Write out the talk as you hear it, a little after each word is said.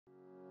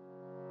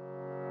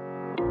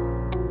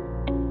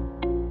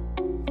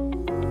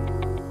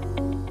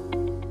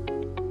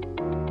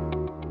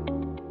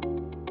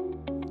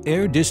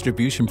Air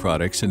distribution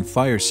products and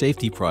fire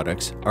safety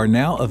products are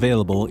now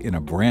available in a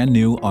brand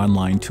new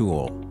online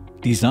tool,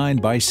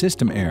 designed by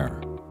Systemair.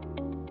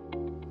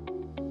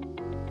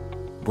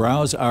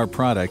 Browse our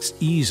products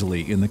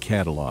easily in the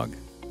catalog.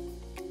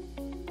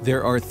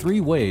 There are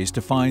 3 ways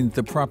to find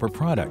the proper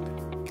product.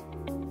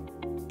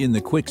 In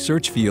the quick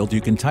search field, you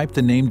can type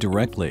the name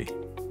directly.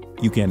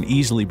 You can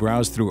easily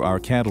browse through our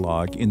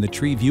catalog in the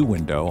Tree View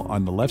window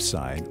on the left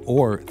side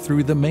or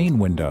through the main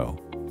window.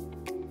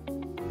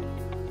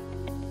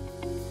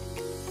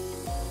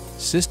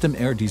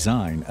 Systemair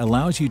DESIGN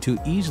allows you to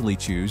easily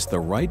choose the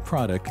right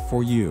product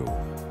for you.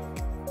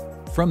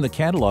 From the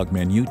catalog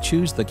menu,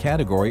 choose the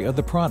category of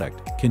the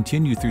product,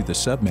 continue through the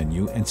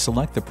submenu, and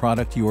select the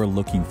product you are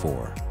looking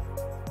for.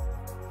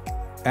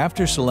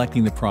 After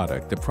selecting the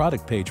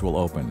product page will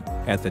open.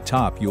 At the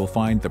top, you will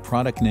find the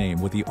product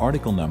name with the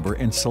article number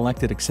and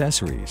selected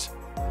accessories.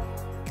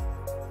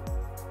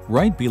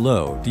 Right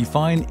below,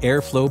 define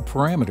airflow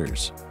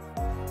parameters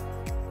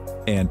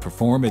and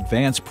perform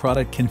advanced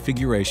product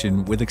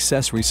configuration with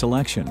accessory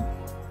selection.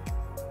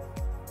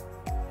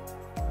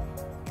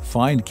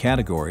 Find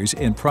categories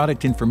and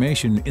product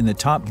information in the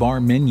top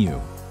bar menu.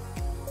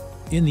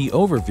 In the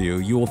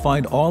overview, you will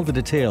find all the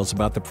details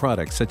about the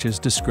product, such as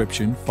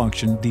description,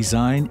 function,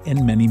 design,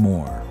 and many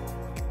more.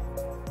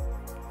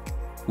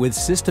 With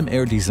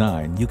Systemair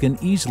DESIGN, you can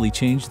easily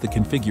change the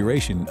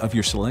configuration of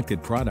your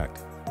selected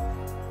product.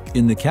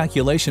 In the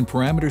calculation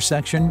parameter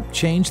section,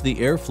 change the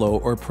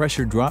airflow or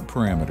pressure drop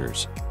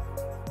parameters.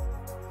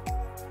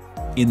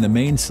 In the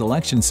main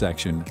selection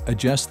section,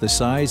 adjust the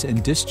size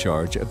and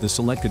discharge of the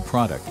selected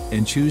product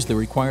and choose the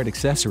required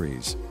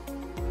accessories.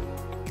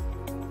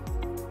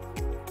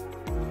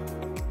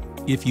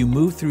 If you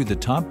move through the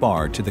top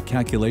bar to the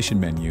calculation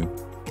menu,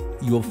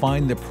 you will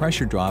find the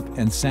pressure drop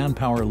and sound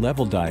power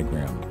level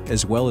diagram,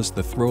 as well as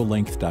the throw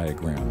length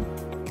diagram.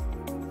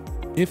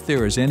 If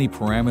there is any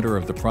parameter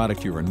of the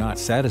product you are not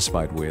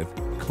satisfied with,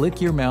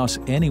 click your mouse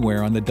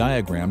anywhere on the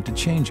diagram to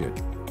change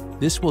it.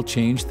 This will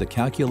change the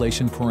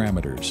calculation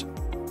parameters.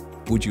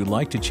 Would you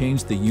like to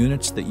change the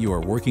units that you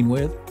are working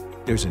with?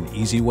 There's an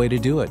easy way to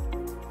do it.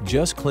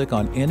 Just click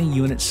on any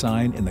unit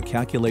sign in the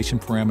calculation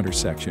parameter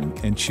section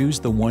and choose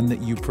the one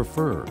that you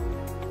prefer.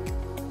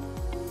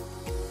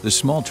 The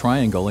small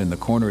triangle in the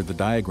corner of the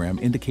diagram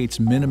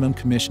indicates minimum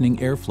commissioning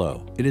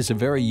airflow. It is a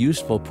very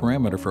useful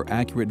parameter for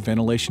accurate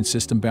ventilation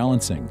system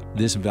balancing.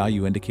 This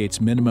value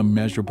indicates minimum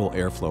measurable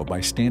airflow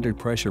by standard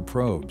pressure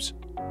probes.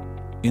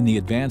 In the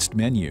advanced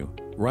menu,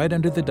 right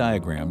under the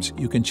diagrams,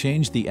 you can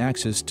change the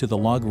axis to the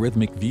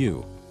logarithmic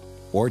view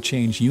or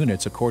change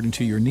units according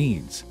to your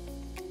needs.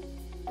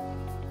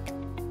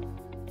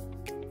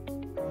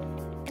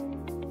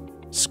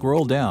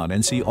 Scroll down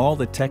and see all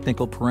the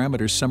technical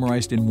parameters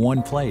summarized in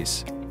one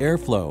place: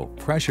 airflow,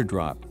 pressure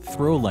drop,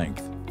 throw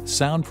length,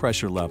 sound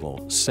pressure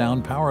level,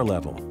 sound power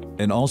level,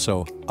 and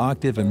also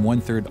octave and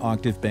 1/3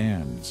 octave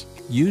bands.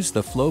 Use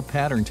the Flow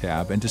Pattern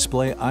tab and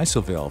display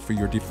Isoville for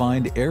your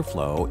defined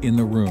airflow in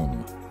the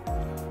room.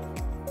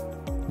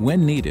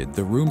 When needed,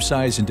 the room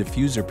size and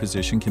diffuser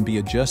position can be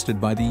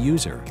adjusted by the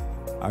user.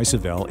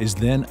 Isoville is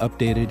then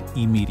updated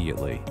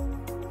immediately.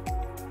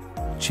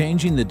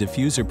 Changing the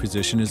diffuser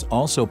position is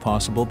also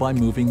possible by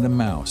moving the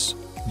mouse.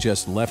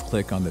 Just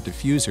left-click on the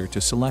diffuser to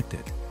select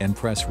it and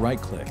press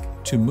right-click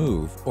to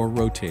move or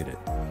rotate it.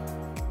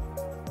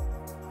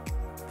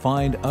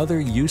 Find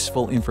other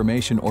useful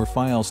information or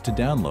files to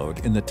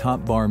download in the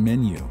top bar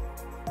menu.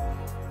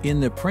 In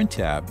the Print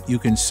tab, you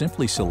can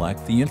simply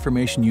select the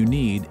information you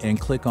need and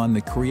click on the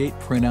Create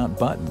Printout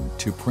button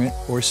to print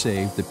or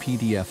save the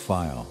PDF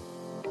file.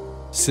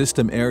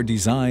 Systemair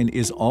DESIGN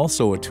is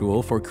also a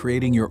tool for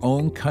creating your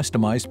own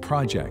customized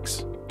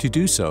projects. To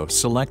do so,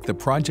 select the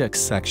Projects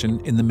section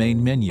in the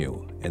main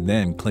menu and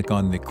then click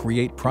on the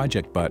Create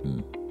Project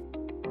button.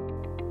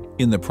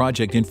 In the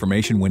project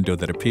information window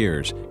that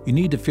appears, you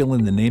need to fill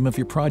in the name of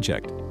your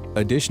project.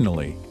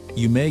 Additionally,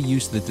 you may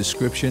use the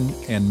description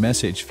and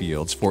message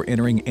fields for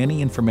entering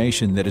any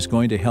information that is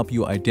going to help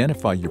you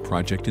identify your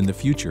project in the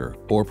future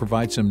or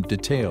provide some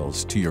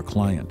details to your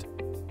client.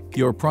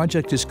 Your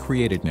project is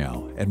created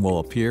now and will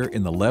appear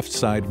in the left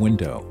side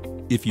window.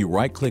 If you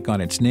right-click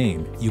on its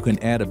name, you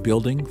can add a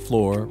building,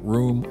 floor,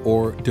 room,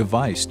 or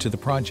device to the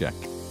project.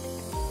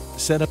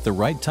 Set up the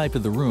right type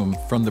of the room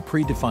from the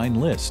predefined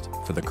list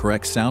for the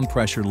correct sound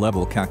pressure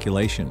level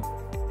calculation.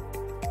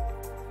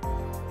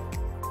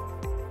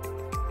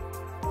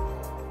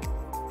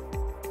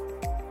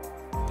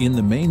 In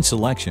the main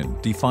selection,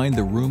 define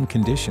the room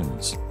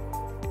conditions.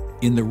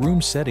 In the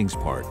Room Settings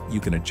part,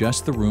 you can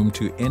adjust the room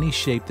to any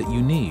shape that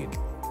you need.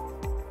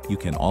 You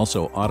can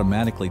also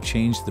automatically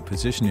change the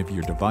position of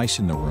your device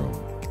in the room.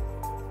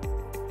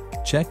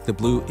 Check the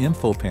blue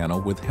Info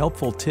panel with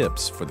helpful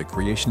tips for the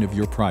creation of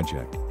your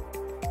project.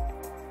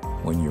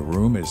 When your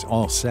room is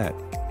all set,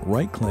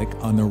 right-click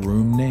on the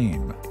room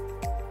name.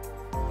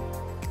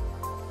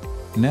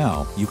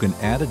 Now you can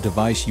add a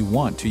device you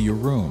want to your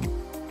room.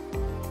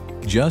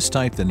 Just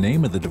type the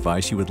name of the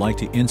device you would like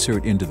to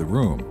insert into the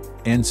room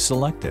and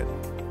select it.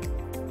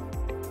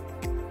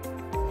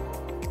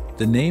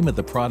 The name of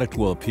the product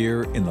will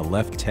appear in the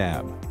left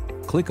tab.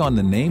 Click on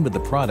the name of the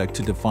product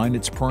to define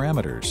its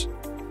parameters.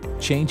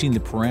 Changing the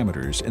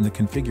parameters and the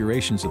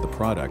configurations of the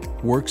product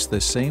works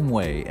the same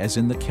way as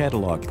in the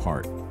catalog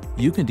part.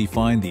 You can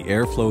define the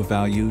airflow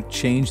value,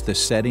 change the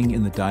setting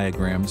in the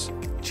diagrams,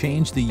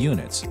 change the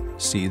units,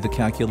 see the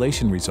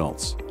calculation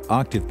results,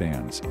 octave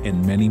bands,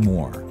 and many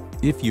more.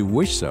 If you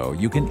wish so,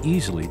 you can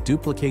easily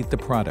duplicate the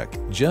product.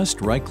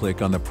 Just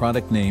right-click on the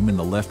product name in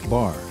the left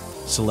bar.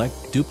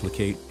 Select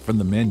Duplicate from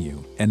the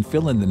menu and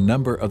fill in the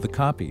number of the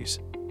copies.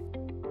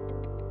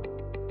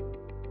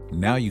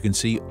 Now you can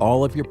see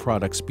all of your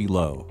products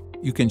below.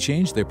 You can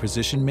change their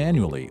position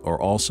manually or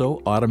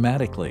also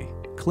automatically.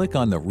 Click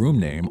on the room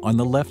name on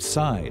the left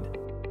side.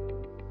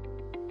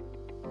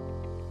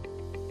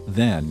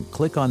 Then,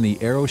 click on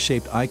the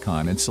arrow-shaped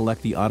icon and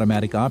select the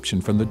automatic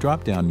option from the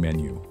drop-down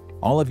menu.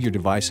 All of your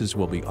devices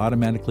will be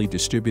automatically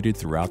distributed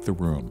throughout the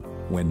room.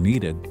 When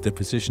needed, the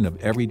position of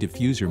every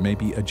diffuser may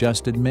be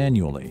adjusted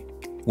manually.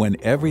 When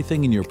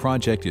everything in your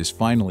project is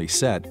finally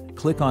set,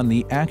 click on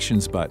the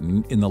Actions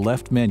button in the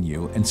left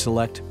menu and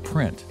select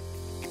Print.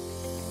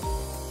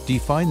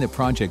 Define the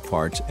project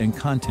parts and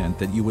content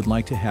that you would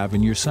like to have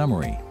in your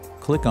summary.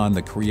 Click on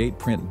the Create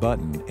Print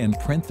button and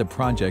print the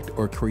project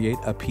or create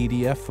a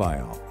PDF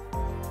file.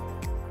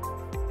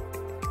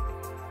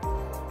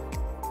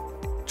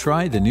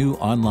 Try the new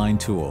online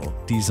tool,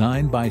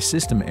 designed by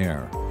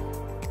Systemair.